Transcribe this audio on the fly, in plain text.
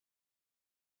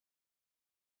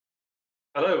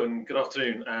Hello and good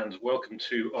afternoon and welcome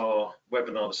to our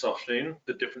webinar this afternoon,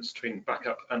 the difference between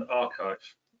backup and archive.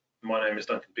 My name is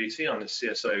Duncan Beattie, I'm the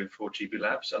CSO for GB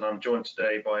Labs and I'm joined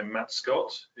today by Matt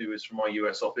Scott, who is from our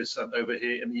US office and over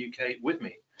here in the UK with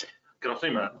me. Good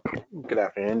afternoon, Matt. Good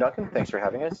afternoon, Duncan. Thanks for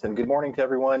having us, and good morning to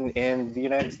everyone in the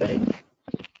United States.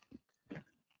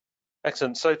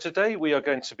 Excellent. So today we are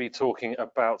going to be talking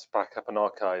about backup and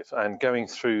archive and going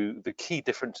through the key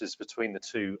differences between the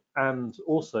two and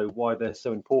also why they're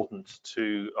so important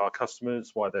to our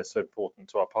customers, why they're so important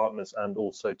to our partners and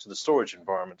also to the storage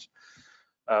environment.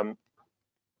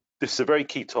 This is a very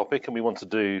key topic and we want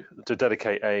to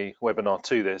dedicate a webinar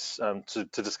to this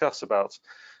to discuss about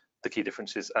the key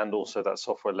differences and also that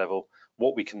software level,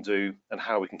 what we can do and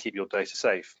how we can keep your data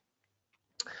safe.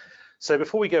 So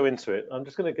before we go into it, I'm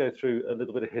just going to go through a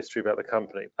little bit of history about the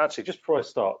company. Actually, just before I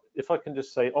start, if I can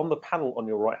just say on the panel on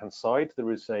your right-hand side, there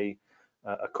is a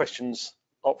questions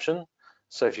option.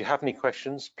 So if you have any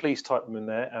questions, please type them in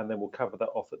there and then we'll cover that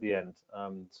off at the end.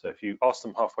 So if you ask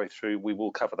them halfway through, we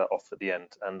will cover that off at the end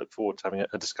and look forward to having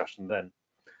a discussion then.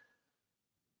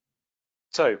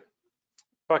 So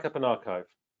backup and archive.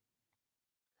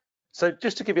 So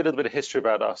just to give you a little bit of history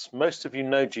about us, most of you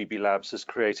know GB Labs as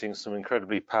creating some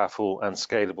incredibly powerful and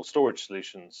scalable storage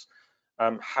solutions.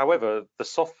 However, the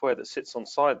software that sits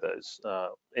inside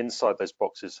those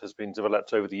boxes has been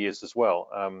developed over the years as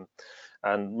well.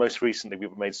 And most recently,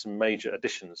 we've made some major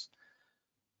additions.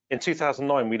 In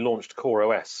 2009, we launched Core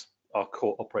OS, our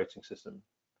core operating system.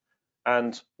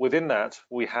 And within that,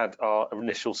 we had our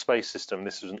initial space system.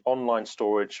 This was an online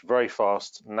storage, very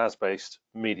fast, NAS-based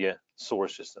media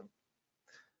storage system.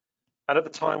 And at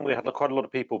the time, we had quite a lot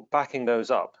of people backing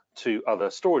those up to other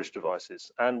storage devices.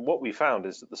 And what we found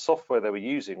is that the software they were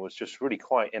using was just really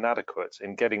quite inadequate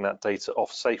in getting that data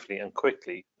off safely and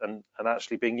quickly and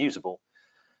actually being usable.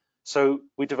 So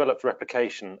we developed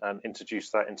replication and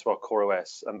introduced that into our Core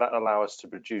OS, and that allowed us to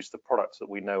produce the products that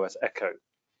we know as Echo.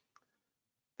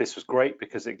 This was great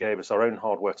because it gave us our own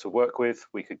hardware to work with.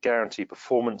 We could guarantee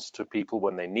performance to people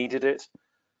when they needed it.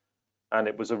 And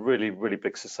it was a really, really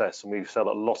big success. And we sell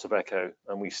a lot of Echo,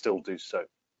 and we still do so.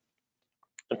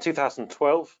 In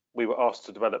 2012, we were asked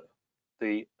to develop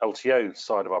the LTO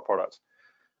side of our product.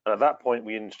 And at that point,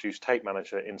 we introduced Tape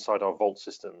Manager inside our Vault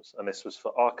systems. And this was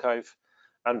for archive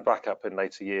and backup in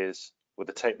later years with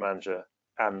the Tape Manager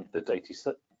and the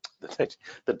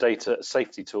data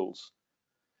safety tools.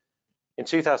 In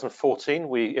 2014,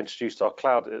 we introduced our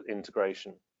cloud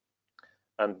integration.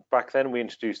 And back then we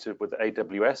introduced it with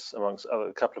AWS amongst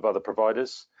a couple of other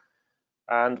providers.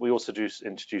 And we also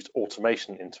introduced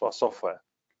automation into our software.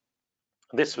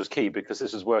 This was key because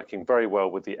this is working very well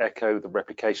with the Echo, the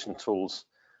replication tools,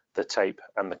 the tape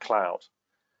and the cloud.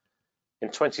 In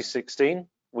 2016,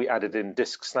 we added in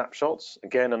disk snapshots,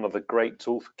 again, another great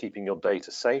tool for keeping your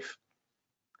data safe.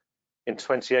 In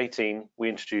 2018, we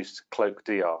introduced Cloak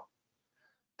DR.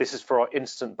 This is for our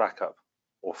instant backup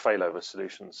or failover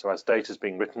solutions. So as data is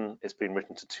being written, it's being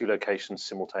written to two locations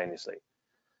simultaneously.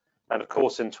 And of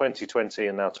course, in 2020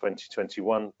 and now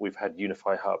 2021, we've had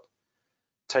Unify Hub,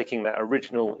 taking that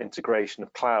original integration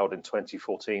of cloud in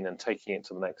 2014 and taking it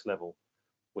to the next level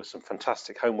with some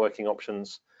fantastic home working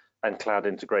options and cloud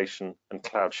integration and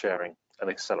cloud sharing and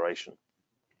acceleration.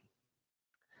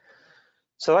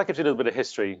 So that gives you a little bit of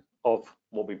history of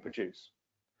what we produce.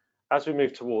 As we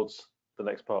move towards the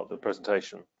next part of the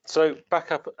presentation. So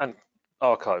backup and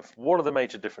archive, what are the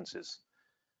major differences?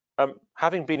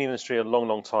 Having been in the industry a long,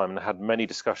 long time and had many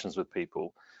discussions with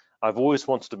people, I've always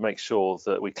wanted to make sure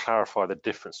that we clarify the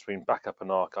difference between backup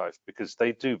and archive because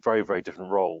they do very, very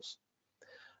different roles.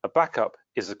 A backup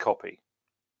is a copy.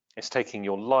 It's taking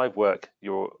your live work,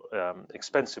 your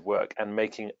expensive work, and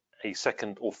making a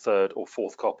second or third or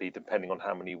fourth copy, depending on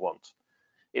how many you want.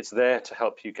 It's there to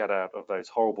help you get out of those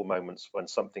horrible moments when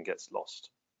something gets lost.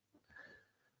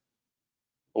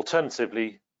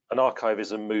 Alternatively, an archive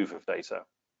is a move of data.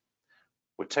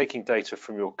 We're taking data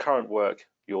from your current work,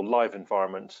 your live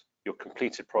environment, your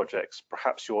completed projects,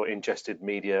 perhaps your ingested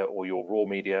media or your raw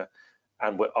media,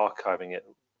 and we're archiving it,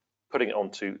 putting it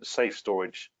onto safe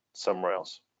storage somewhere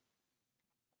else.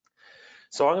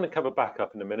 So I'm going to cover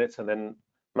backup in a minute, and then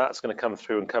Matt's going to come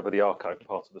through and cover the archive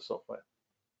part of the software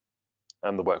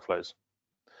and the workflows.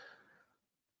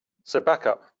 So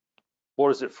backup, what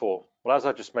is it for? Well, as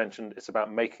I just mentioned, it's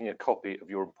about making a copy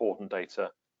of your important data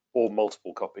or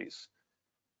multiple copies.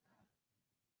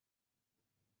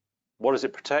 What does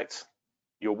it protect?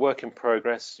 Your work in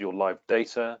progress, your live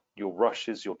data, your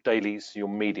rushes, your dailies, your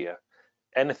media.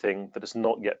 Anything that has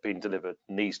not yet been delivered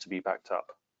needs to be backed up.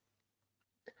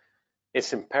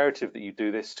 It's imperative that you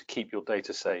do this to keep your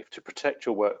data safe, to protect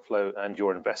your workflow and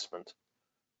your investment.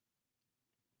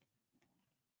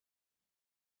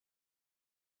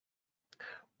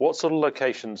 What sort of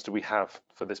locations do we have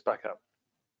for this backup?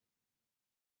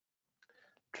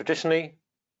 Traditionally,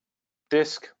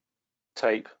 disk,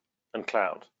 tape, and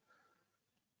cloud.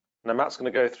 Now, Matt's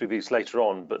going to go through these later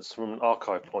on, but from an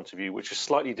archive point of view, which is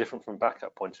slightly different from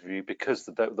backup point of view because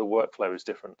the workflow is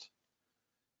different.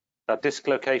 Now, disk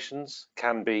locations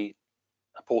can be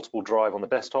a portable drive on the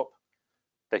desktop.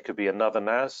 They could be another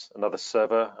NAS, another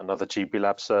server, another GB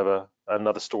Lab server,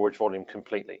 another storage volume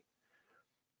completely.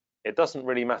 It doesn't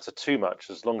really matter too much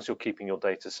as long as you're keeping your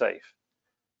data safe.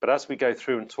 But as we go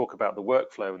through and talk about the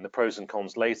workflow and the pros and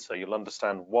cons later, you'll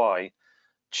understand why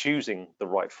choosing the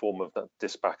right form of that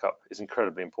disk backup is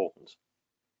incredibly important.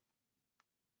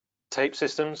 Tape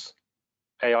systems,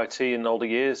 AIT in older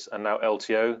years, and now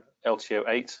LTO, LTO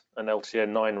 8 and LTO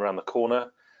 9 around the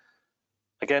corner.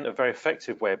 Again, a very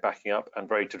effective way of backing up and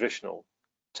very traditional.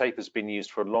 Tape has been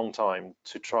used for a long time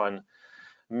to try and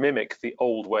mimic the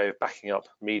old way of backing up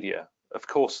media. Of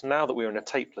course, now that we're in a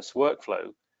tapeless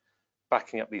workflow,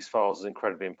 backing up these files is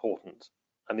incredibly important.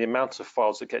 And the amount of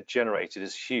files that get generated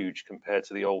is huge compared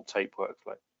to the old tape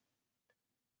workflow.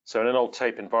 So in an old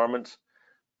tape environment,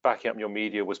 backing up your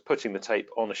media was putting the tape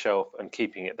on a shelf and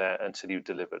keeping it there until you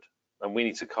delivered. And we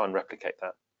need to kind of replicate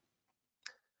that.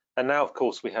 And now, of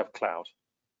course, we have cloud.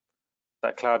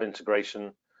 That cloud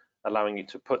integration allowing you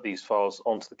to put these files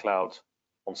onto the cloud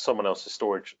on someone else's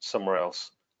storage somewhere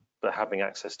else, but having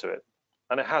access to it.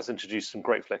 And it has introduced some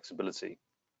great flexibility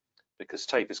because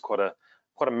tape is quite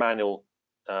a manual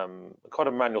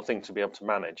thing to be able to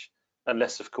manage,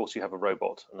 unless of course you have a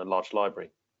robot and a large library.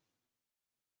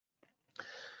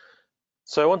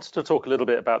 So I wanted to talk a little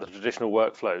bit about the traditional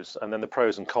workflows and then the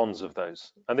pros and cons of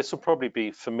those. And this will probably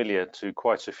be familiar to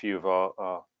quite a few of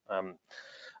our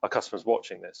customers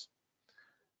watching this.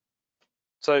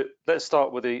 So let's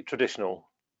start with the traditional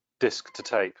disk to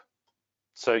tape.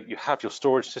 So you have your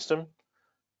storage system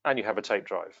and you have a tape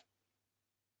drive.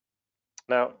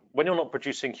 Now, when you're not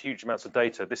producing huge amounts of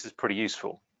data, this is pretty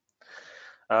useful.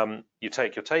 You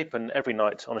take your tape and every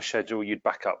night on a schedule, you'd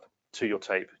back up to your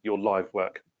tape, your live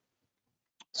work.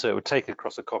 So it would take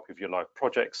across a copy of your live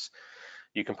projects.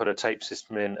 You can put a tape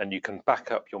system in and you can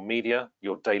back up your media,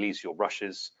 your dailies, your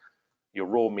rushes, your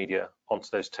raw media onto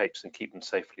those tapes and keep them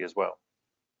safely as well.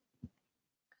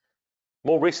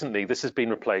 More recently, this has been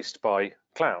replaced by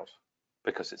cloud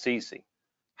because it's easy.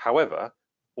 However,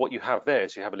 what you have there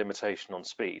is you have a limitation on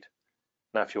speed.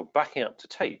 Now, if you're backing up to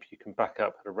tape, you can back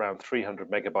up at around 300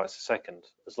 megabytes a second,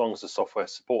 as long as the software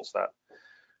supports that.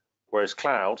 Whereas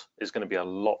cloud is going to be a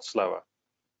lot slower.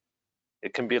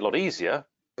 It can be a lot easier,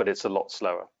 but it's a lot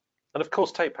slower. And of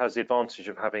course, tape has the advantage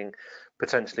of having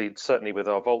potentially, certainly with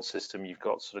our Vault system, you've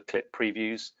got sort of clip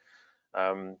previews.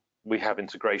 We have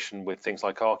integration with things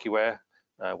like Archiware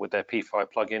with their P5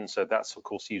 plugin, so that's of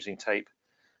course using tape.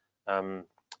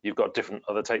 You've got different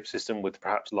other tape system with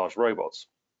perhaps large robots.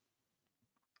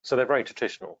 So they're very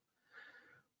traditional.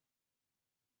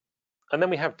 And then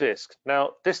we have disk.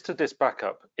 Now, disk to disk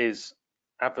backup is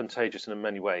advantageous in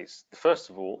many ways.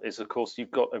 First of all is, of course, you've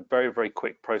got a very, very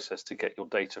quick process to get your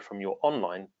data from your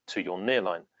online to your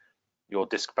nearline, your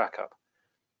disk backup.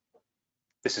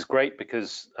 This is great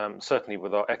because certainly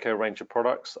with our Echo range of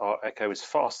products, our Echo is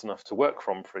fast enough to work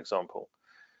from, for example.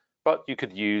 But you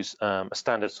could use a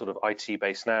standard sort of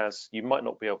IT-based NAS. You might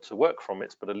not be able to work from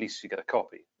it, but at least you get a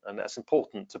copy. And that's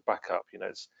important to back up. You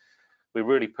know, we're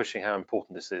really pushing how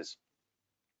important this is.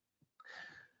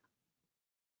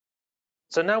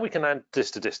 So now we can add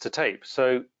disk to tape.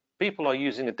 So people are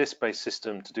using a disk-based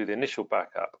system to do the initial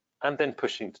backup and then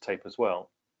pushing to tape as well.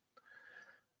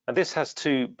 And this has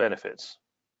two benefits.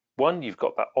 One, you've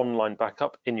got that online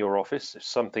backup in your office. If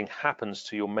something happens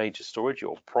to your major storage,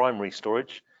 your primary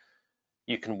storage,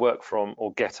 you can work from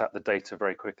or get at the data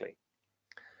very quickly.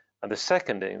 And the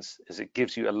second is it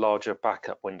gives you a larger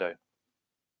backup window.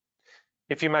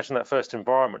 If you imagine that first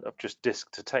environment of just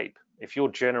disk to tape, if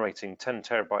you're generating 10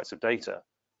 terabytes of data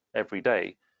every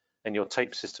day and your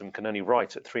tape system can only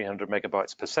write at 300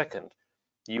 megabytes per second,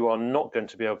 you are not going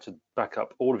to be able to back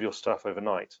up all of your stuff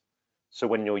overnight. So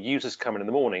when your users come in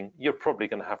the morning, you're probably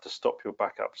going to have to stop your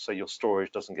backup so your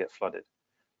storage doesn't get flooded.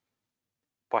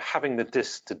 By having the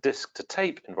disk to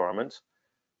tape environment,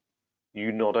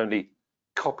 you not only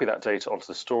copy that data onto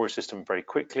the storage system very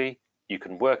quickly, you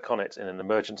can work on it in an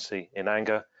emergency, in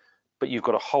anger, but you've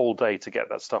got a whole day to get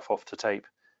that stuff off to tape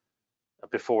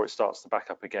before it starts to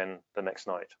back up again the next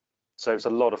night. So it's a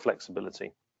lot of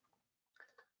flexibility.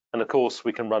 And of course,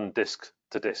 we can run disk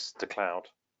to cloud.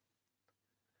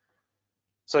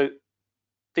 So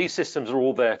these systems are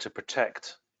all there to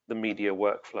protect the media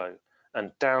workflow,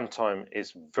 and downtime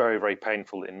is very, very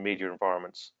painful in media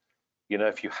environments. You know,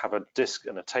 if you have a disk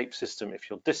and a tape system, if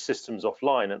your disk system's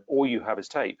offline and all you have is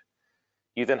tape,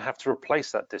 you then have to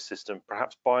replace that disk system,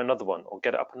 perhaps buy another one or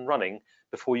get it up and running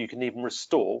before you can even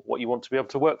restore what you want to be able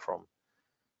to work from.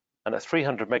 And at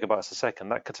 300 megabytes a second,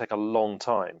 that could take a long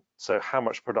time. So how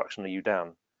much production are you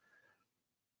down?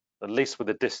 At least with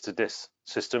a disk-to-disk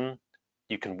system,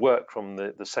 you can work from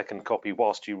the second copy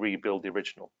whilst you rebuild the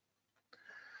original.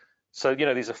 So, you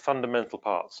know, these are fundamental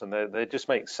parts, and they just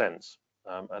make sense,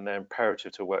 and they're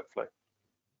imperative to workflow.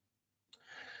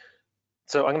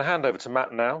 So I'm going to hand over to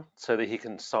Matt now so that he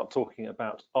can start talking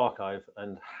about archive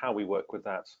and how we work with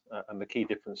that, and the key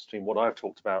difference between what I've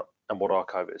talked about and what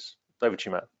archive is. Over to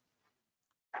you, Matt.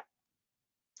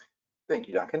 Thank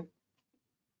you, Duncan.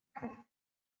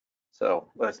 So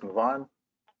let's move on.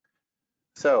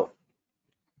 So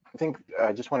I think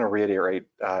I just want to reiterate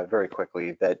very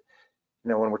quickly that, you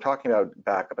know, when we're talking about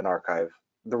backup and archive,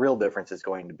 the real difference is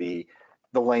going to be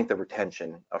the length of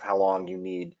retention of how long you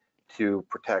need to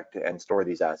protect and store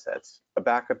these assets. A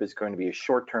backup is going to be a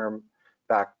short-term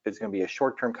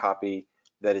copy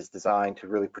that is designed to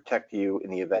really protect you in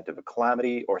the event of a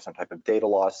calamity or some type of data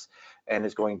loss, and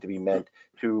is going to be meant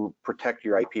to protect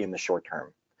your IP in the short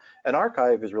term. An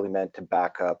archive is really meant to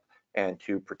back up and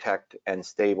to protect and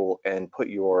put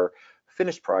your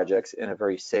finished projects in a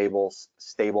very stable,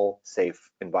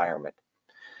 safe environment.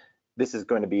 This is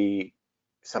going to be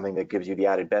something that gives you the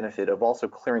added benefit of also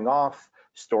clearing off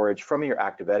storage from your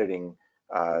active editing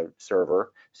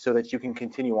server so that you can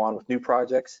continue on with new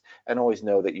projects and always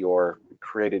know that your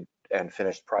created and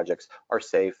finished projects are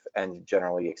safe and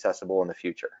generally accessible in the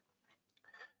future.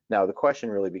 Now, the question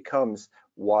really becomes,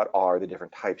 what are the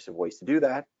different types of ways to do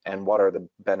that, and what are the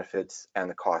benefits and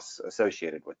the costs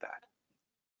associated with that?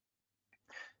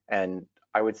 And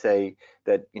I would say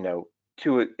that, you know,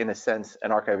 in a sense,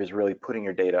 an archive is really putting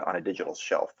your data on a digital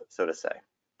shelf, so to say.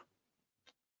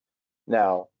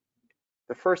 Now,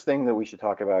 the first thing that we should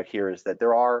talk about here is that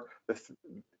there are,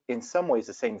 in some ways,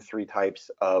 the same three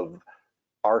types of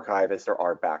archive as there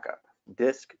are backup: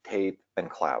 disk, tape, and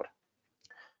cloud.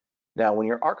 Now, when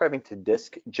you're archiving to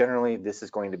disk, generally this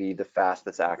is going to be the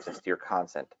fastest access to your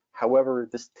content. However,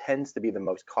 this tends to be the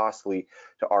most costly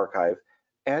to archive,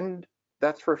 and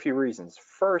that's for a few reasons.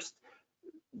 First,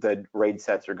 the RAID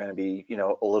sets are going to be, you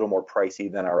know, a little more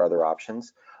pricey than our other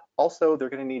options. Also, they're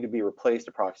going to need to be replaced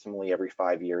approximately every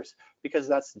 5 years, because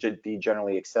that's the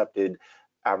generally accepted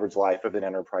average life of an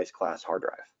enterprise class hard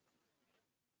drive.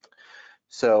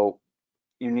 So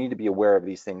you need to be aware of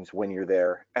these things when you're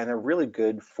there, and they're really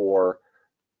good for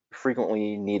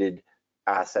frequently needed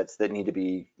assets that need to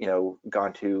be, you know,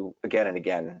 gone to again and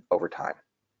again over time.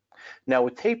 Now,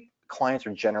 with tape, clients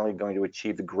are generally going to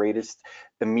achieve the greatest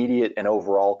immediate and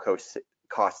overall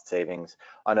cost savings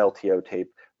on LTO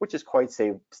tape, which is quite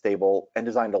stable and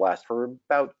designed to last for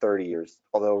about 30 years,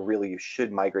 although really you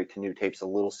should migrate to new tapes a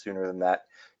little sooner than that,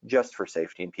 just for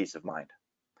safety and peace of mind.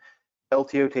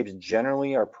 LTO tapes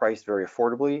generally are priced very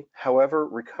affordably. However,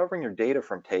 recovering your data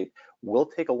from tape will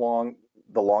take the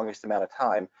longest amount of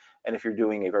time, and if you're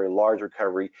doing a very large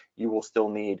recovery, you will still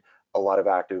need a lot of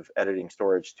active editing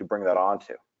storage to bring that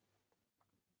onto.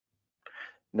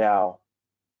 Now,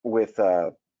 with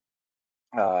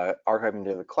archiving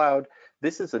to the cloud,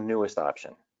 this is the newest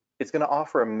option. It's going to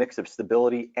offer a mix of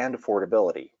stability and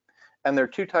affordability. And there are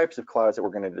two types of clouds that we're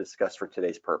going to discuss for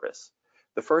today's purpose.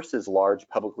 The first is large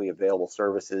publicly available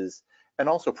services, and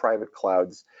also private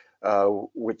clouds,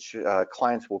 which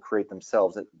clients will create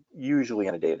themselves, usually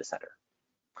in a data center.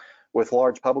 With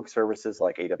large public services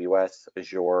like AWS,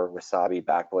 Azure, Wasabi,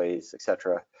 Backblaze,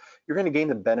 etc., you're going to gain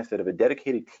the benefit of a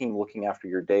dedicated team looking after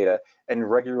your data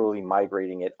and regularly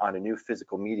migrating it onto new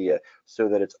physical media so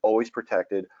that it's always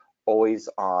protected, always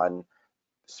on,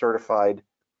 certified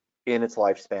in its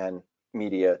lifespan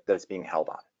media that it's being held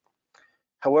on.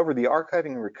 However, the archiving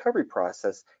and recovery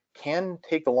process can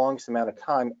take the longest amount of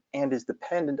time and is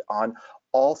dependent on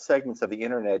all segments of the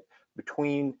internet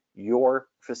between your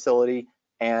facility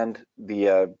and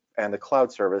the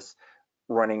cloud service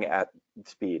running at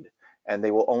speed, and they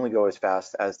will only go as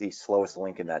fast as the slowest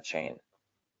link in that chain.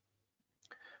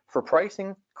 For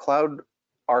pricing, cloud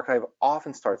archive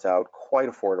often starts out quite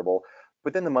affordable,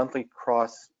 but then the monthly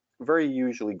costs very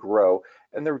usually grow,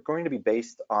 and they're going to be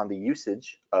based on the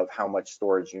usage of how much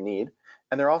storage you need,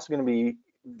 and they're also going to be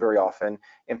very often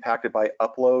impacted by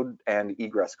upload and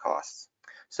egress costs.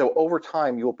 So over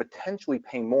time, you will potentially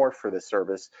pay more for this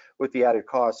service with the added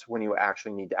costs when you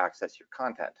actually need to access your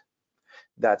content.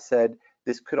 That said,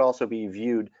 this could also be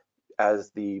viewed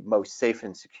as the most safe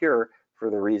and secure for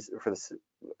the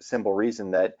simple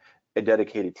reason that a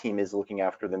dedicated team is looking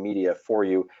after the media for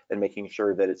you and making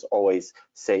sure that it's always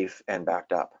safe and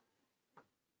backed up.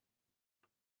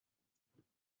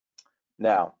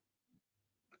 Now,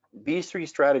 these three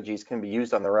strategies can be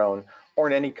used on their own or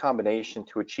in any combination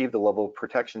to achieve the level of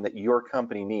protection that your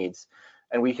company needs.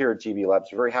 And we here at GB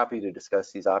Labs are very happy to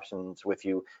discuss these options with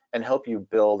you and help you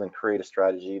build and create a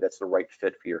strategy that's the right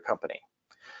fit for your company.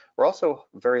 We're also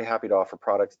very happy to offer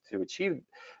products to achieve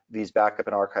these backup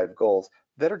and archive goals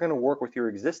that are going to work with your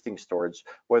existing storage,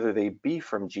 whether they be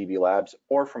from GB Labs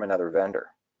or from another vendor.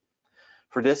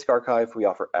 For disk archive, we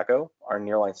offer Echo, our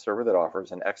nearline server that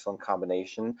offers an excellent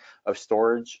combination of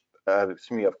storage,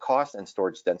 of cost and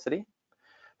storage density.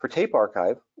 For tape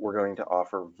archive, we're going to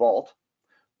offer Vault,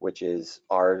 which is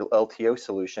our LTO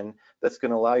solution that's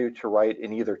going to allow you to write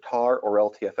in either TAR or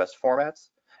LTFS formats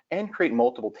and create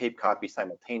multiple tape copies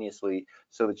simultaneously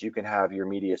so that you can have your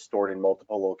media stored in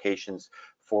multiple locations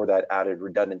for that added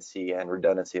redundancy and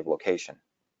redundancy of location.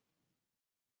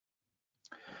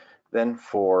 Then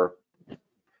for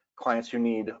clients who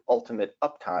need ultimate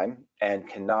uptime and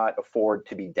cannot afford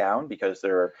to be down because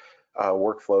their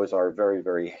workflows are very,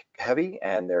 very heavy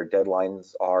and their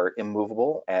deadlines are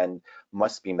immovable and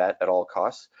must be met at all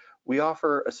costs, we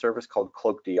offer a service called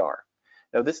CloakDR.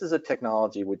 Now, this is a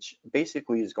technology which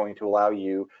basically is going to allow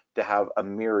you to have a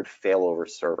mirrored failover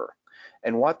server.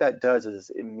 And what that does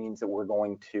is it means that we're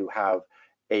going to have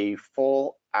a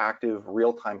full, active,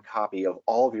 real-time copy of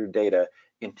all of your data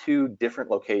in two different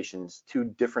locations, two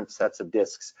different sets of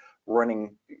disks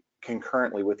running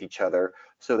concurrently with each other,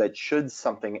 so that should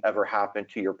something ever happen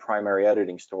to your primary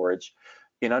editing storage,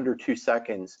 in under 2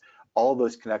 seconds, all of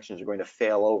those connections are going to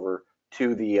fail over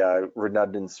to the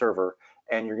redundant server,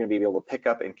 and you're going to be able to pick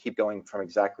up and keep going from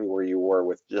exactly where you were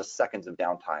with just seconds of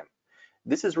downtime.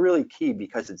 This is really key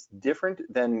because it's different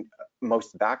than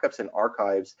most backups and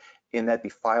archives in that the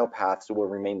file paths will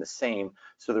remain the same,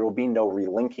 so there will be no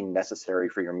relinking necessary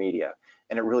for your media.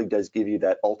 And it really does give you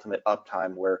that ultimate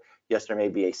uptime where, yes, there may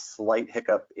be a slight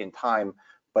hiccup in time,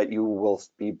 but you will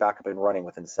be back up and running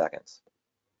within seconds.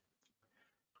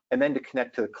 And then to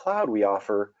connect to the cloud, we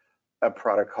offer a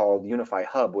product called Unify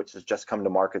Hub, which has just come to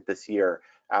market this year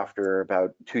after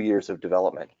about 2 years of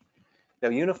development. Now,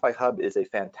 Unify Hub is a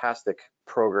fantastic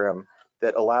program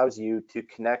that allows you to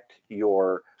connect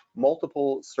your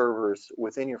multiple servers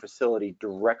within your facility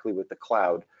directly with the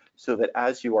cloud, so that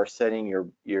as you are setting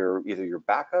either your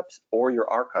backups or your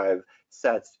archive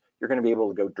sets, you're going to be able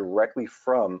to go directly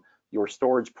from your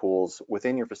storage pools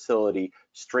within your facility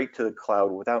straight to the cloud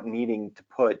without needing to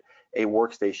put a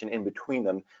workstation in between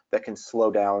them that can slow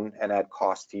down and add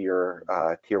cost to your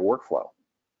workflow.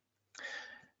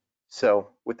 So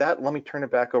with that, let me turn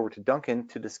it back over to Duncan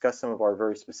to discuss some of our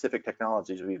very specific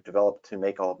technologies we've developed to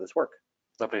make all of this work.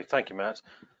 Lovely, thank you, Matt.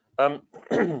 Thank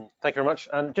you very much.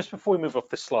 And just before we move off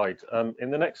this slide, in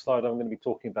the next slide, I'm going to be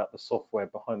talking about the software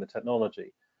behind the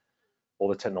technology, or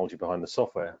the technology behind the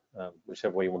software,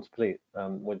 whichever way you want to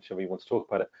whichever you want to talk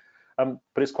about it.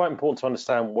 But it's quite important to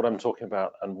understand what I'm talking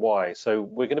about and why. So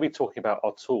we're going to be talking about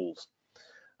our tools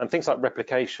and things like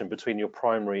replication between your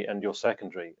primary and your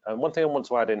secondary. And one thing I want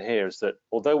to add in here is that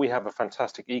although we have a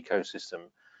fantastic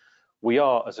ecosystem, we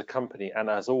are, as a company, and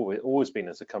has always been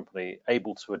as a company,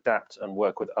 able to adapt and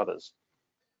work with others.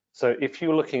 So if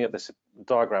you're looking at this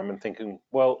diagram and thinking,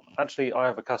 well, actually, I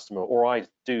have a customer, or I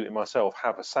do myself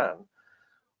have a SAN,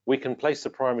 we can place the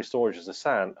primary storage as a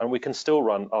SAN, and we can still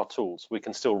run our tools. We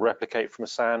can still replicate from a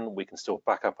SAN, we can still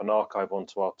back up and archive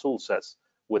onto our tool sets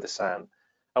with a SAN,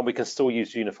 and we can still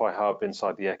use Unify Hub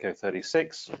inside the Echo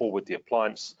 36 or with the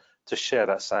appliance to share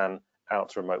that SAN out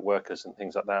to remote workers and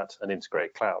things like that, and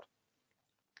integrate cloud.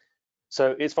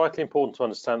 So it's vitally important to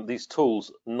understand these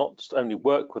tools not only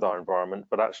work with our environment,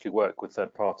 but actually work with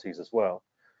third parties as well.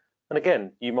 And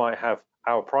again, you might have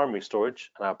our primary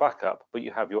storage and our backup, but you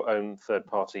have your own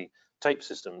third-party tape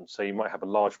system. So you might have a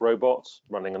large robot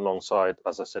running alongside,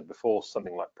 as I said before,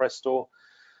 something like PressStore,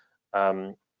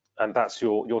 and that's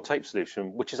your tape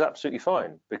solution, which is absolutely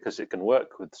fine because it can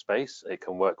work with Space, it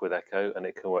can work with Echo, and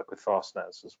it can work with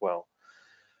FastNAS as well.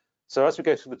 So as we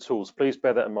go through the tools, please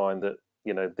bear that in mind that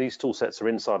these tool sets are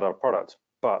inside our product,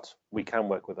 but we can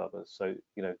work with others. So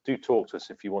do talk to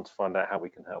us if you want to find out how we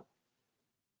can help.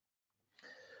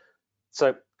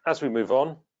 So as we move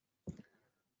on,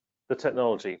 the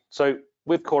technology. So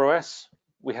with CoreOS,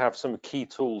 we have some key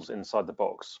tools inside the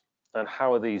box. And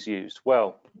how are these used?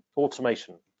 Well,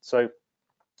 automation. So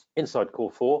inside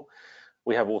Core 4,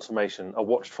 we have automation, a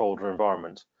watched folder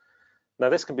environment. Now,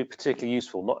 this can be particularly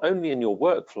useful not only in your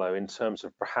workflow in terms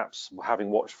of perhaps having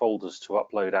watch folders to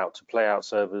upload out to playout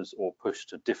servers or push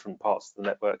to different parts of the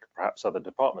network, perhaps other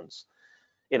departments.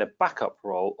 In a backup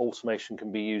role, automation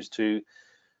can be used to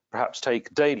perhaps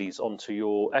take dailies onto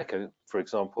your Echo, for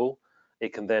example.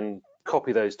 It can then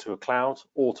copy those to a cloud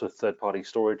or to a third-party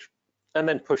storage and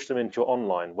then push them into your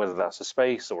online, whether that's a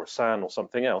space or a SAN or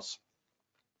something else.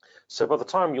 So by the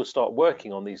time you'll start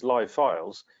working on these live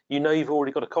files, you know you've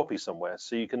already got a copy somewhere,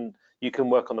 so you can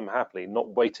work on them happily, not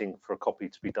waiting for a copy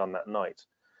to be done that night.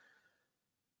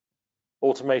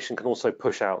 Automation can also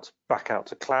push back out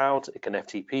to cloud. It can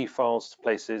FTP files to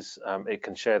places. It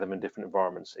can share them in different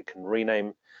environments. It can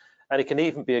rename, and it can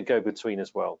even be a go-between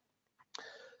as well.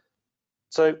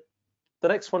 So the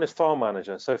next one is File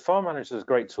Manager. So File Manager is a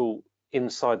great tool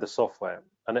inside the software,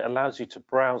 and it allows you to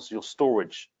browse your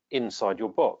storage inside your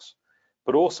box.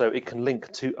 But also it can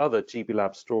link to other GB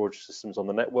Lab storage systems on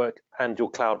the network and your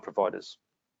cloud providers.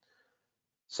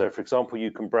 So for example,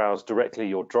 you can browse directly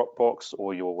your Dropbox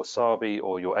or your Wasabi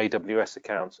or your AWS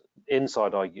account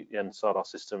inside our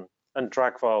system and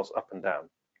drag files up and down.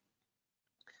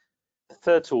 The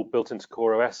third tool built into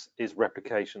CoreOS is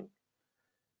replication.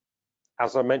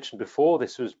 As I mentioned before,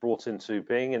 this was brought into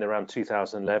being in around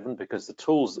 2011 because the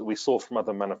tools that we saw from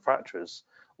other manufacturers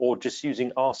or just using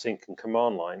rsync and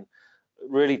command line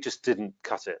really just didn't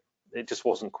cut it. It just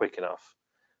wasn't quick enough.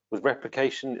 With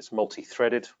replication, it's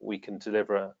multi-threaded. We can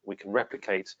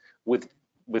replicate with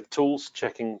tools,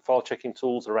 file checking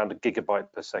tools around 1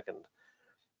 GB per second.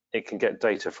 It can get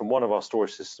data from one of our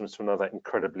storage systems to another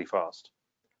incredibly fast.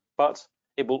 But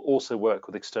it will also work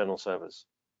with external servers.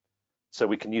 So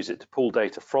we can use it to pull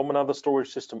data from another storage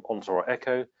system onto our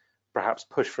Echo, perhaps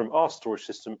push from our storage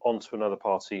system onto another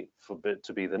party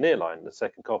to be the nearline, the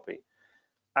second copy,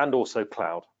 and also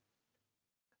cloud.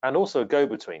 And also a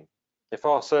go-between. If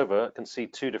our server can see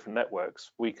 2 different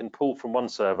networks, we can pull from one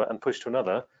server and push to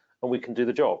another, and we can do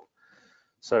the job.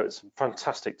 So it's a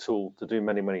fantastic tool to do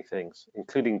many, many things,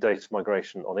 including data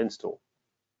migration on install.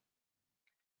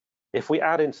 If we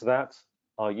add into that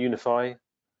our Unify,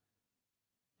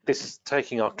 this is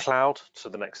taking our cloud to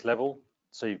the next level.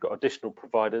 So you've got additional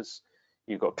providers.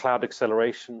 You've got cloud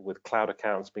acceleration with cloud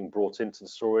accounts being brought into the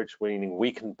storage, meaning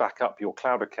we can back up your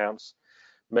cloud accounts.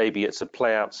 Maybe it's a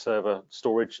playout server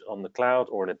storage on the cloud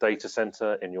or in a data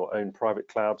center in your own private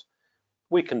cloud.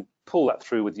 We can pull that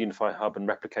through with Unify Hub and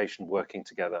replication working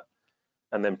together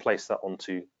and then place that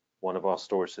onto one of our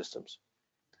storage systems.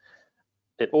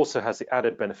 It also has the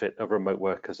added benefit of remote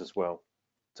workers as well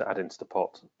to add into the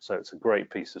pot. So it's a great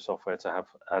piece of software to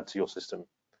add to your system.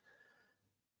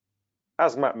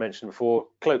 As Matt mentioned before,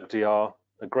 Cloak DR,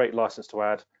 a great license to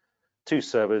add. 2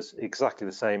 servers, exactly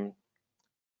the same.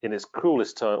 In its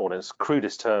cruelest term, or in its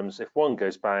crudest terms, if one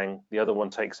goes bang, the other one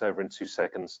takes over in 2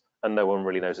 seconds, and no one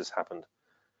really knows it's happened.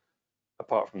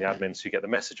 Apart from the admins who get the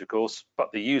message, of course,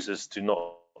 but the users do not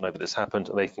know that this happened,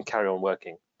 and they can carry on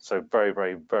working. So very,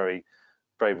 very, very,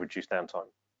 very reduced downtime.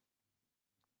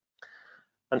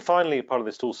 And finally, part of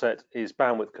this tool set is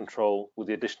bandwidth control with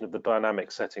the addition of the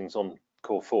dynamic settings on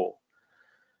Core 4.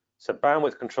 So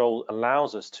bandwidth control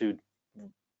allows us to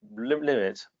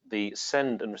limit the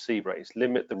send and receive rates,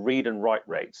 limit the read and write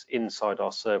rates inside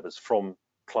our servers from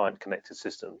client connected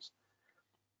systems.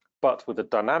 But with the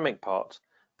dynamic part,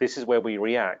 this is where we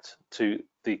react to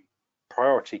the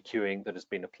priority queuing that has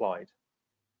been applied.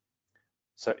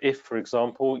 So if, for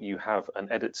example, you have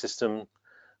an edit system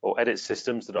or edit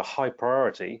systems that are high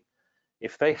priority,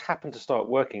 if they happen to start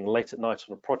working late at night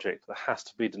on a project that has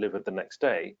to be delivered the next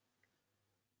day,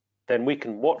 then we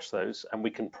can watch those and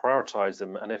we can prioritize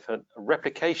them. And if a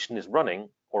replication is running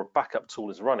or a backup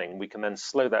tool is running, we can then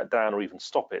slow that down or even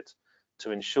stop it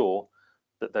to ensure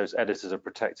that those editors are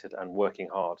protected and working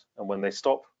hard. And when they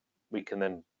stop, we can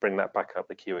then bring that back up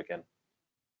the queue again.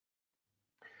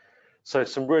 So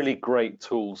some really great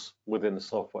tools within the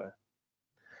software.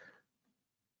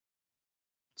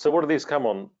 So what do these come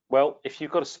on? Well, if you've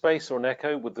got a space or an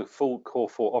Echo with the full Core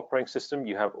 4 operating system,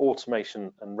 you have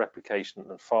automation and replication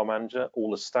and file manager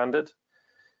all as standard.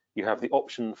 You have the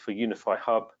option for Unify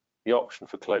Hub, the option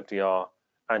for Cloak DR,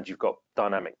 and you've got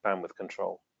dynamic bandwidth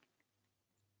control.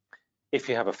 If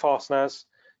you have a fast NAS,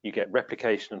 you get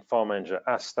replication and file manager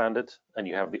as standard, and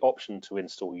you have the option to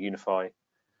install Unify.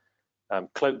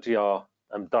 Cloak DR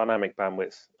and dynamic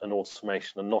bandwidth and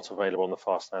automation are not available on the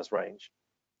fast NAS range.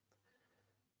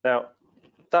 Now,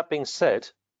 that being said,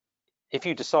 if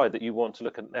you decide that you want to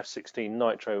look at an F16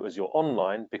 Nitro as your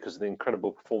online because of the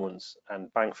incredible performance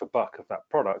and bang for buck of that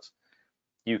product,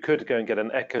 you could go and get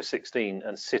an Echo 16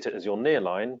 and sit it as your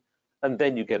nearline, and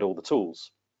then you get all the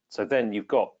tools. So then you've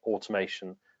got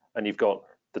automation and you've got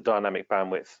the dynamic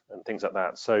bandwidth and things like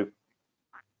that. So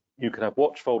you can have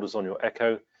watch folders on your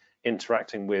Echo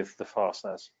interacting with the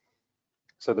FastNAS.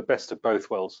 So the best of both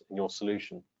worlds in your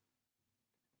solution.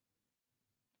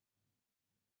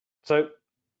 So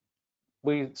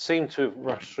we seem to have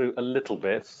rushed through a little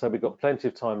bit, so we've got plenty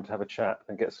of time to have a chat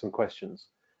and get some questions.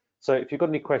 So if you've got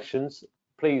any questions,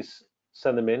 please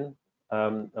send them in,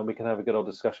 and we can have a good old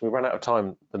discussion. We ran out of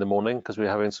time in the morning because we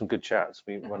were having some good chats.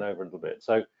 We run over a little bit.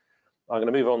 So I'm going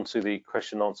to move on to the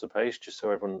question and answer page, just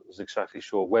so everyone is exactly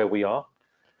sure where we are.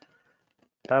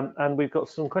 And we've got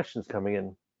some questions coming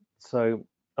in. So,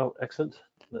 oh, excellent.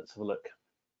 Let's have a look.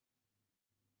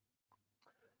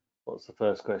 What's the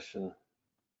first question?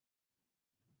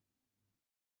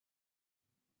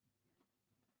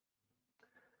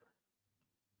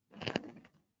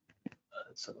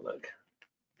 Let's have a look.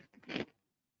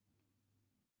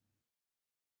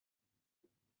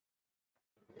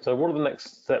 So what are the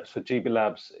next steps for GB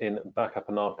Labs in backup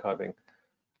and archiving?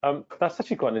 That's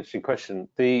actually quite an interesting question.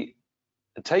 The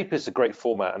tape is a great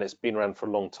format and it's been around for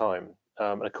a long time.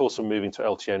 And of course, we're moving to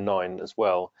LTO9 as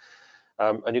well.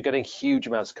 And you're getting huge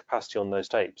amounts of capacity on those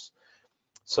tapes.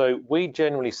 So we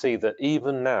generally see that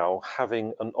even now,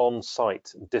 having an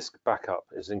on-site disk backup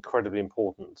is incredibly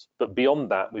important. But beyond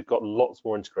that, we've got lots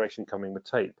more integration coming with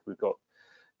tape. We've got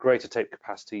greater tape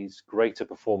capacities, greater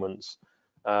performance.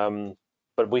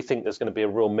 But we think there's going to be a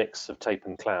real mix of tape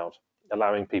and cloud,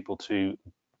 allowing people to,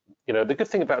 the good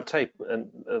thing about tape and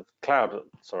cloud,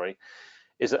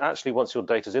 is that actually once your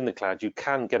data's in the cloud, you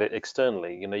can get it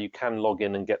externally. You can log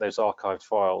in and get those archived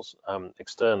files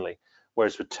externally.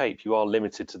 Whereas with tape, you are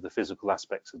limited to the physical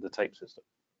aspects of the tape system.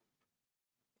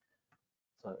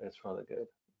 So it's rather good.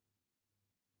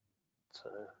 So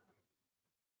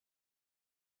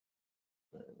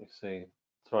let me see.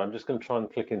 Sorry, I'm just going to try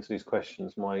and click into these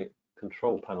questions. My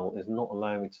control panel is not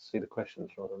allowing me to see the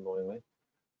questions, rather annoyingly.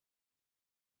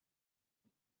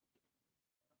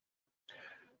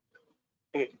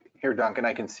 Here, Duncan,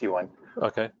 I can see one.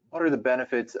 Okay. What are the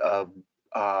benefits of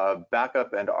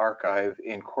backup and archive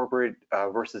in corporate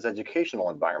versus educational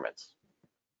environments?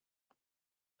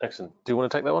 Excellent. Do you want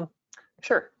to take that one?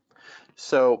 Sure.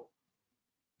 So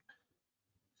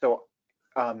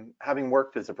having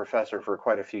worked as a professor for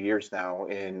quite a few years now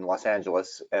in Los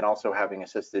Angeles, and also having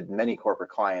assisted many corporate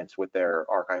clients with their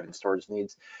archive and storage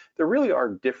needs, there really are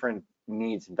different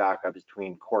needs and backup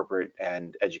between corporate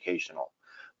and educational.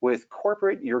 With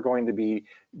corporate, you're going to be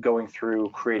going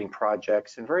through creating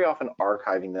projects and very often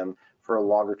archiving them for a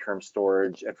longer term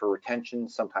storage and for retention,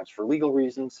 sometimes for legal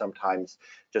reasons, sometimes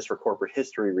just for corporate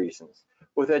history reasons.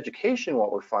 With education,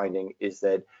 what we're finding is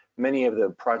that many of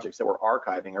the projects that we're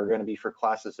archiving are going to be for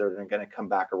classes that are going to come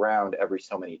back around every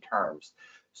so many terms.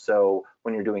 So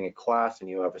when you're doing a class and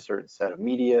you have a certain set of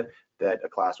media that a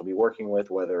class will be working with,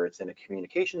 whether it's in a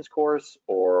communications course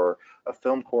or a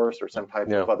film course or some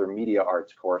type of other media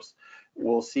arts course,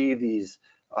 we'll see these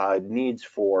needs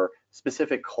for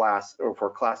specific class or for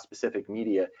class specific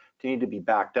media to need to be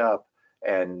backed up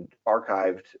and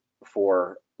archived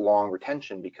for long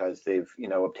retention because they've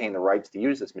obtained the rights to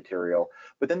use this material,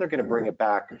 but then they're going to bring it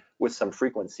back with some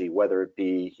frequency, whether it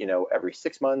be every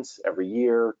 6 months, every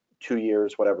year, 2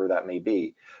 years, whatever that may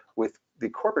be. With the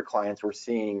corporate clients, we're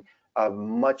seeing a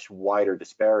much wider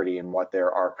disparity in what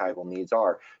their archival needs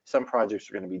are. Some projects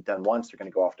are going to be done once, they're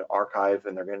going to go off to archive,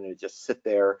 and they're going to just sit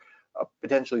there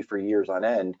potentially for years on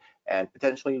end, and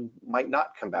potentially might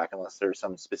not come back unless there's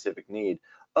some specific need.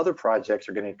 Other projects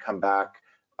are going to come back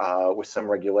with some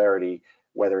regularity,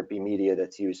 whether it be media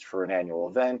that's used for an annual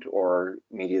event or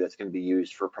media that's going to be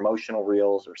used for promotional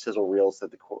reels or sizzle reels that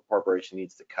the corporation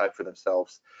needs to cut for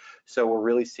themselves. So we're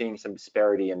really seeing some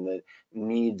disparity in the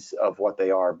needs of what they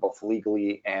are, both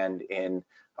legally and in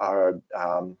our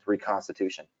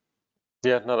reconstitution.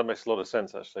 Yeah, no, that makes a lot of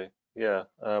sense, actually. Yeah,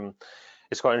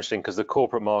 it's quite interesting because the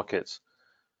corporate market,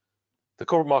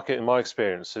 in my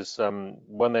experience, is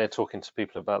when they're talking to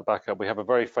people about backup, we have a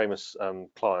very famous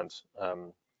client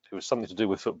who was something to do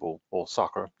with football, or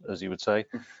soccer, as you would say,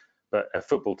 but a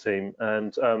football team.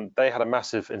 And they had a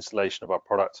massive installation of our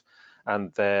product,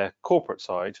 and their corporate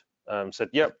side said,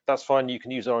 yep, that's fine. You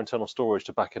can use our internal storage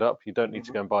to back it up. You don't need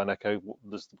to go and buy an Echo.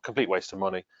 There's a complete waste of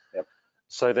money. Yep.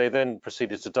 So they then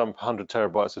proceeded to dump 100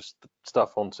 terabytes of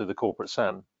stuff onto the corporate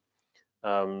SAN.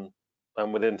 And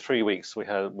within 3 weeks, we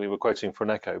were quoting for an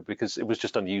Echo because it was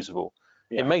just unusable.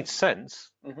 Yeah. It made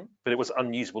sense, but it was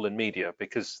unusable in media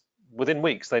because within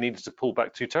weeks they needed to pull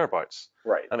back 2 terabytes.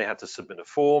 Right. And they had to submit a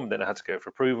form, then it had to go for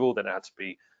approval, then it had to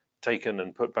be taken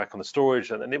and put back on the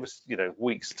storage, and it was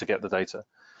weeks to get the data.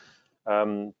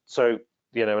 So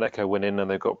you know, an Echo went in and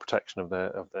they've got protection of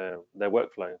their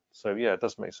workflow. So yeah, it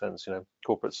does make sense. You know,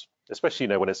 corporates, especially, you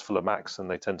know, when it's full of Macs, and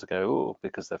they tend to go, oh,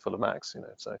 because they're full of Macs, you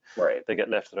know, so Right. they get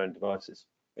left to their own devices.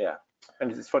 Yeah.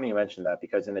 And it's funny you mentioned that,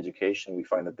 because in education, we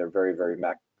find that they're very, very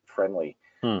Mac friendly.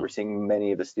 We're seeing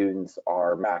many of the students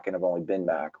are Mac and have only been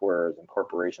Mac, whereas in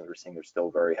corporations, we're seeing they're still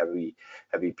very heavy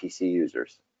PC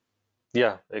users.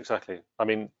 Yeah, exactly. I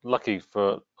mean, lucky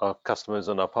for our customers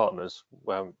and our partners,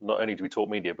 not only do we talk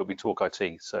media, but we talk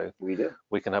IT, so We do.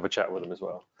 we can have a chat with them as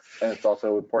well. And it's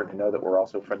also important to know that we're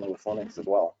also friendly with Linux as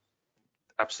well.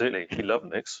 Absolutely. We love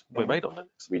Linux. We're made on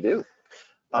Linux. We do.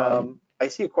 I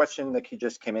see a question that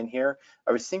just came in here.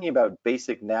 I was thinking about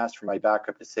basic NAS for my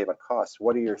backup to save on costs.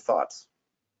 What are your thoughts?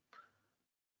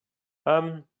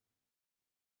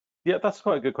 Yeah, that's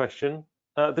quite a good question.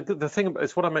 The thing,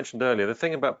 it's what I mentioned earlier, the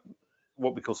thing about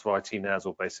what we call sort of IT NAS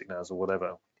or basic NAS or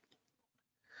whatever,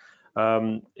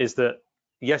 is that,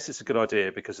 yes, it's a good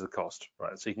idea because of the cost,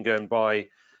 right? So you can go and buy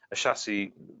a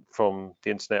chassis from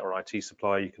the internet or IT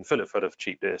supplier, you can fill it full of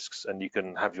cheap disks, and you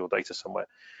can have your data somewhere.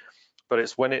 But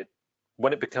it's when it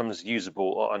becomes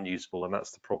usable or unusable, and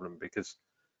that's the problem, because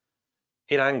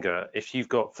in anger, if you've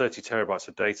got 30 terabytes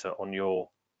of data on your,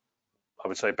 I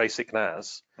would say, basic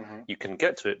NAS, you can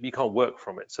get to it, but you can't work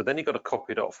from it. So then you've got to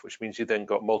copy it off, which means you then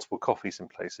got multiple copies in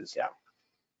places. Yeah.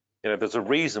 You know, there's a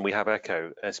reason we have Echo,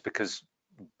 and it's because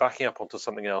backing up onto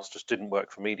something else just didn't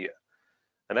work for media.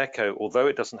 An Echo, although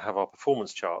it doesn't have our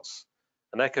performance charts,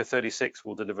 an Echo 36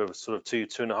 will deliver sort of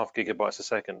 2.5 gigabytes a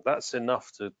second. That's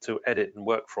enough to edit and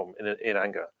work from in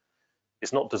anger.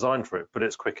 It's not designed for it, but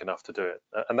it's quick enough to do it.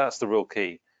 And that's the real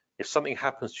key. If something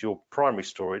happens to your primary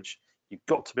storage, you've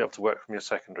got to be able to work from your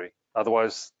secondary.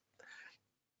 Otherwise,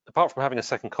 apart from having a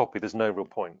second copy, there's no real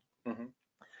point.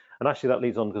 And actually that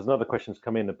leads on, because another question's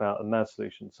come in about a NAS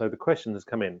solution. So the question has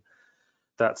come in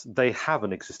that they have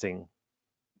an existing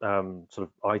sort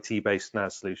of IT-based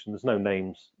NAS solution. There's no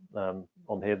names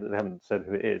on here, that they haven't said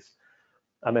who it is.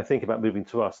 And they're thinking about moving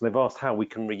to us, and they've asked how we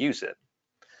can reuse it.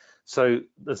 So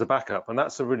there's a backup, and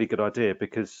that's a really good idea,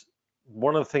 because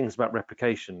one of the things about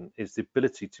replication is the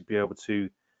ability to be able to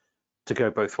go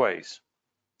both ways.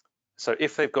 So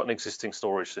if they've got an existing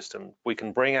storage system, we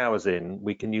can bring ours in,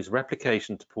 we can use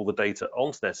replication to pull the data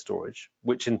onto their storage,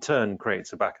 which in turn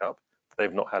creates a backup that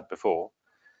they've not had before.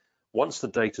 Once the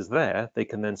data's there, they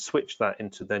can then switch that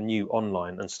into their new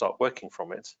online and start working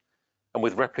from it. And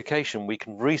with replication, we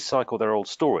can recycle their old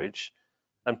storage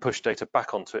and push data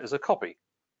back onto it as a copy.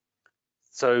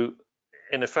 So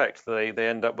in effect, they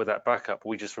end up with that backup.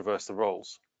 We just reverse the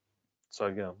roles. So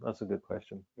yeah, that's a good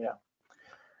question. Yeah.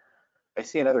 I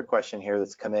see another question here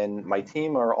that's come in. My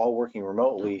team are all working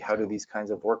remotely. How do these kinds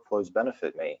of workflows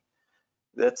benefit me?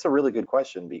 That's a really good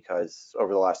question, because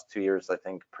over the last 2 years, I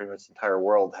think pretty much the entire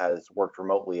world has worked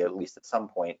remotely, at least at some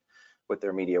point, with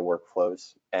their media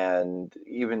workflows. And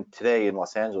even today in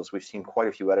Los Angeles, we've seen quite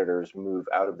a few editors move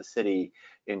out of the city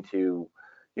into,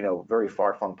 you know, very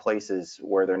far-flung places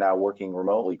where they're now working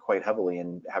remotely quite heavily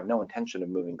and have no intention of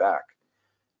moving back.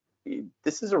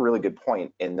 This is a really good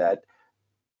point, in that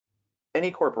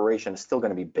any corporation is still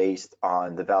going to be based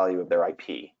on the value of their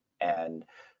IP, and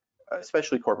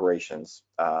especially corporations,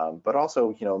 but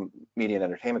also, you know, media and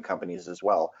entertainment companies as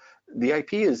well. The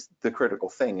IP is the critical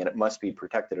thing, and it must be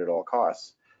protected at all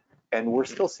costs. And we're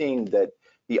still seeing that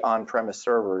the on-premise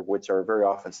server, which are very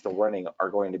often still running, are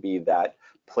going to be that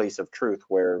place of truth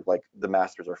where, like, the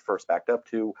masters are first backed up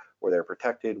to, where they're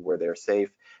protected, where they're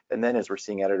safe. And then as we're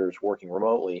seeing editors working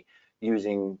remotely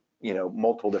using, you know,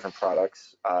 multiple different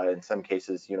products, in some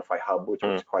cases Unify Hub, which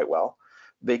works quite well,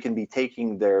 they can be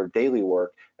taking their daily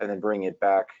work and then bringing it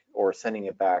back or sending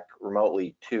it back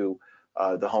remotely to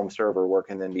the home server, where it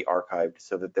can then be archived,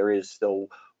 so that there is still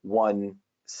one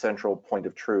central point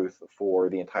of truth for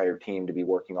the entire team to be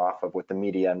working off of with the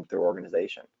media and their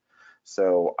organization.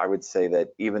 So I would say that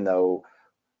even though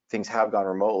things have gone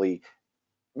remotely,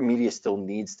 media still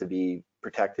needs to be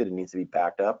protected and needs to be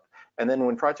backed up. And then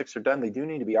when projects are done, they do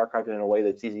need to be archived in a way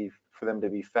that's easy for them to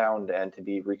be found and to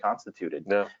be reconstituted.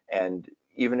 Yeah. And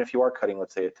even if you are cutting,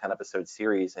 let's say, a 10-episode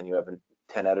series and you have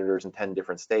 10 editors in 10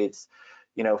 different states,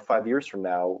 you know, 5 years from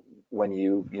now, when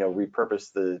you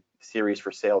repurpose the series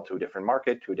for sale to a different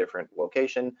market, to a different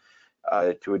location,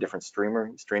 to a different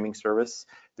streaming service,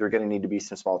 there are going to need to be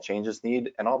some small changes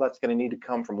needed, and all that's going to need to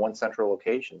come from one central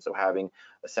location. So having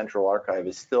a central archive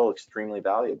is still extremely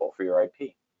valuable for your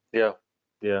IP. Yeah,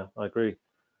 I agree.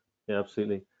 Yeah,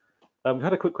 absolutely. We've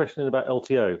had a quick question about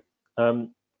LTO.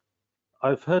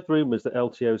 I've heard rumors that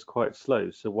LTO is quite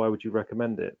slow, so why would you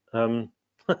recommend it?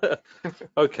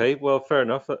 Okay, well, fair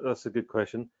enough. That's a good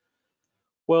question.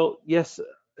 Well, yes,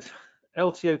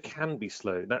 LTO can be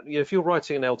slow. Now, if you're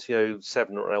writing an LTO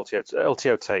 7 or an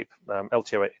LTO tape,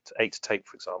 LTO 8 tape,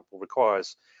 for example,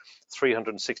 requires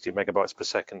 360 megabytes per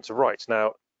second to write.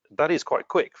 Now, that is quite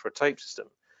quick for a tape system,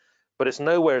 but it's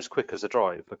nowhere as quick as a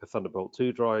drive, like a Thunderbolt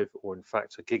 2 drive, or in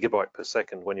fact, a gigabyte per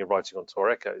second when you're writing onto our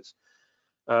echoes.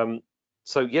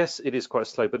 So yes, it is quite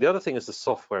slow, but the other thing is the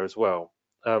software as well.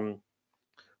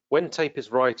 When tape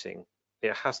is writing,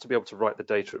 it has to be able to write the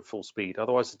data at full speed.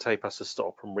 Otherwise, the tape has to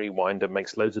stop and rewind and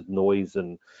makes loads of noise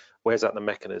and wears out the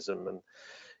mechanism. And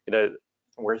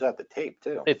wears out the tape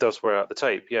too. It does wear out the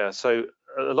tape, yeah. So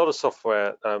a lot of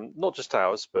software, not just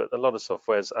ours, but a lot of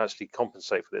softwares actually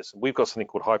compensate for this. And we've got something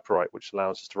called HyperWrite, which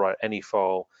allows us to write any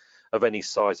file of any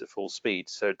size at full speed.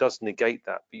 So it does negate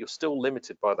that, but you're still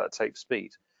limited by that tape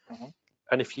speed.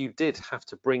 And if you did have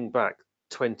to bring back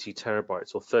 20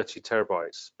 terabytes or 30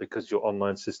 terabytes because your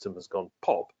online system has gone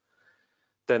pop,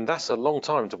 then that's a long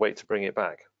time to wait to bring it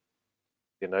back.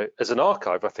 As an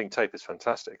archive, I think tape is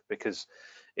fantastic because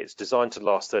it's designed to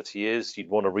last 30 years. You'd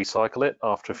want to recycle it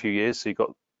after a few years, so you've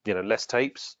got less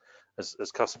tapes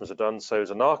as customers have done. So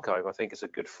as an archive, I think it's a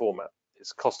good format.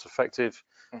 It's cost effective,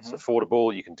 it's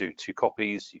affordable. You can do 2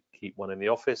 copies. You keep one in the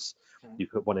office, you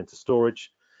put one into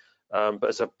storage. But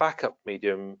as a backup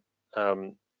medium,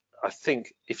 I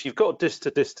think if you've got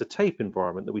a disk to tape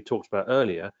environment that we talked about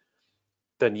earlier,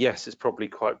 then yes, it's probably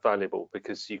quite valuable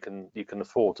because you can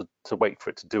afford to wait for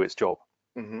it to do its job.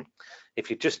 If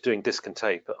you're just doing disk and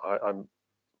tape,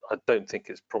 I don't think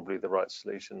it's probably the right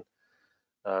solution.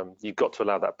 You've got to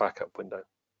allow that backup window.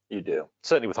 You do.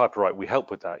 Certainly with HyperWrite, we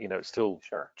help with that. It still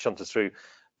shunters through.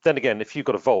 Then again, if you've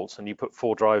got a vault and you put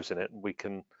 4 drives in it, we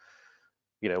can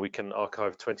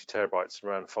archive 20 terabytes in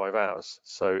around 5 hours.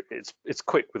 So it's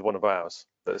quick with one of ours.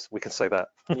 We can say that.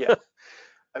 Yeah.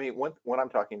 I mean, when I'm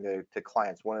talking to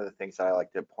clients, one of the things that I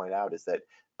like to point out is that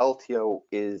LTO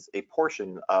is a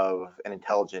portion of an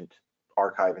intelligent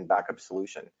archive and backup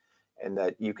solution, and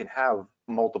that you can have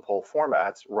multiple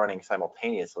formats running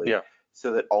simultaneously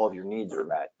so that all of your needs are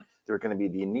met. There are going to be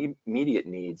the immediate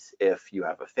needs if you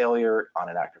have a failure on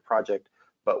an active project,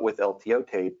 but with LTO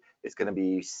tape, it's going to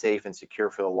be safe and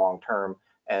secure for the long term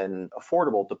and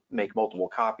affordable to make multiple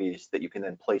copies that you can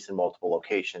then place in multiple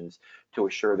locations to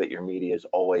assure that your media is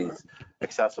always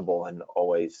accessible and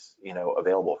always,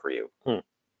 available for you.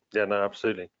 Yeah, no,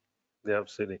 absolutely. Yeah,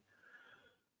 absolutely.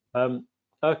 I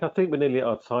think we're nearly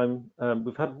out of time.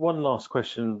 We've had one last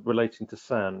question relating to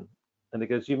SAN, and it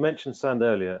goes, you mentioned SAN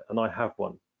earlier, and I have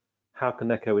one. How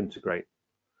can Echo integrate?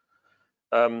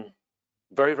 Very,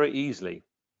 very easily.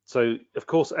 So, of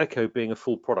course, Echo, being a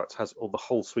full product, has the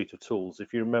whole suite of tools.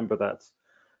 If you remember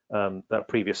that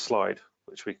previous slide,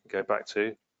 which we can go back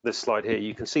to, this slide here,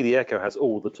 you can see the Echo has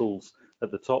all the tools at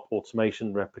the top: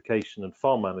 automation, replication, and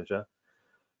file manager.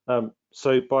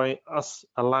 So by us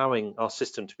allowing our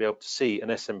system to be able to see an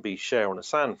SMB share on a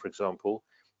SAN, for example,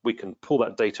 we can pull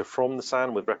that data from the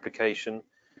SAN with replication.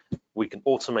 We can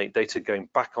automate data going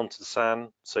back onto the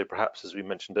SAN. So perhaps, as we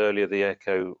mentioned earlier, the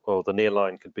Echo or the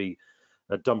nearline could be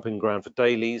a dumping ground for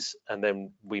dailies, and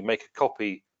then we make a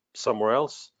copy somewhere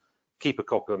else, keep a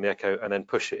copy on the Echo, and then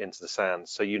push it into the SAN.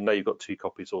 So you've got 2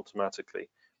 copies automatically.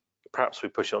 Perhaps we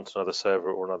push it onto another server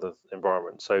or another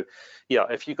environment. So yeah,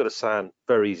 if you've got a SAN,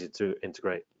 very easy to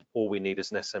integrate. All we need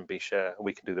is an SMB share, and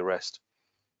we can do the rest.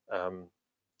 And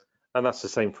that's the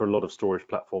same for a lot of storage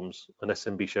platforms. An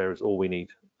SMB share is all we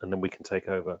need, and then we can take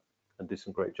over and do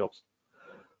some great jobs.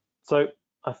 So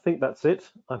I think that's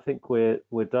it. I think we're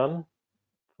done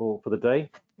for the day.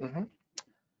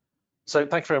 So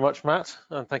thank you very much, Matt,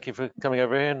 and thank you for coming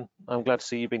over here. And I'm glad to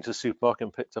see you've been to the supermarket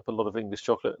and picked up a lot of English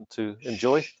chocolate to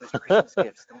enjoy. Those Christmas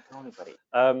gifts, don't tell anybody.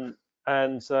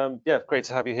 Yeah, great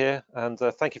to have you here. And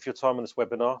thank you for your time on this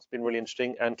webinar. It's been really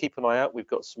interesting. And keep an eye out. We've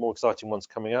got some more exciting ones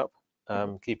coming up.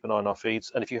 Keep an eye on our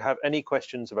feeds. And if you have any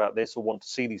questions about this or want to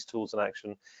see these tools in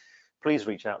action, please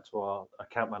reach out to our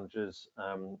account managers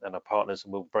and our partners,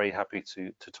 and we're very happy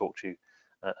to talk to you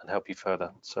and help you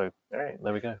further. So all right,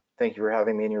 there we go. Thank you for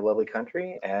having me in your lovely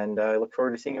country, and I look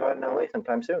forward to seeing you out in LA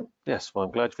sometime soon. Yes, well,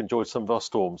 I'm glad you've enjoyed some of our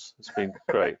storms. It's been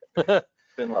great. It's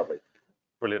been lovely.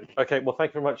 Brilliant. Okay, well,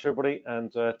 thank you very much, everybody,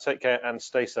 and take care and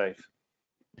stay safe.